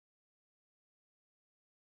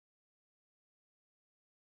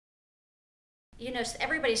you know,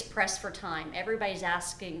 everybody's pressed for time. Everybody's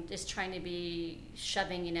asking, is trying to be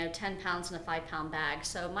shoving, you know, 10 pounds in a 5-pound bag.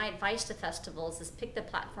 So my advice to festivals is pick the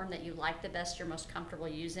platform that you like the best, you're most comfortable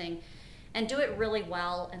using, and do it really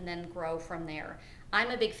well and then grow from there. I'm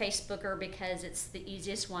a big Facebooker because it's the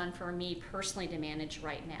easiest one for me personally to manage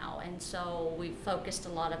right now. And so we've focused a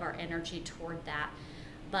lot of our energy toward that.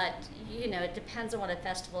 But, you know, it depends on what a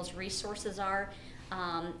festival's resources are.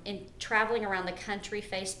 In traveling around the country,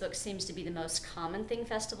 Facebook seems to be the most common thing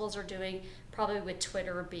festivals are doing, probably with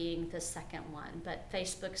Twitter being the second one. But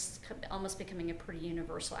Facebook's almost becoming a pretty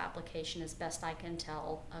universal application as best I can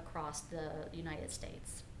tell across the United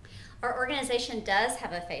States. Our organization does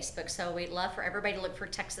have a Facebook, so we'd love for everybody to look for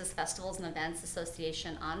Texas Festivals and Events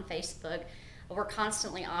Association on Facebook. We're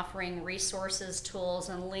constantly offering resources, tools,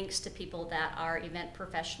 and links to people that are event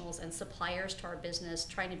professionals and suppliers to our business,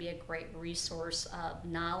 trying to be a great resource of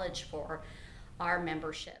knowledge for our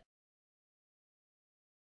membership.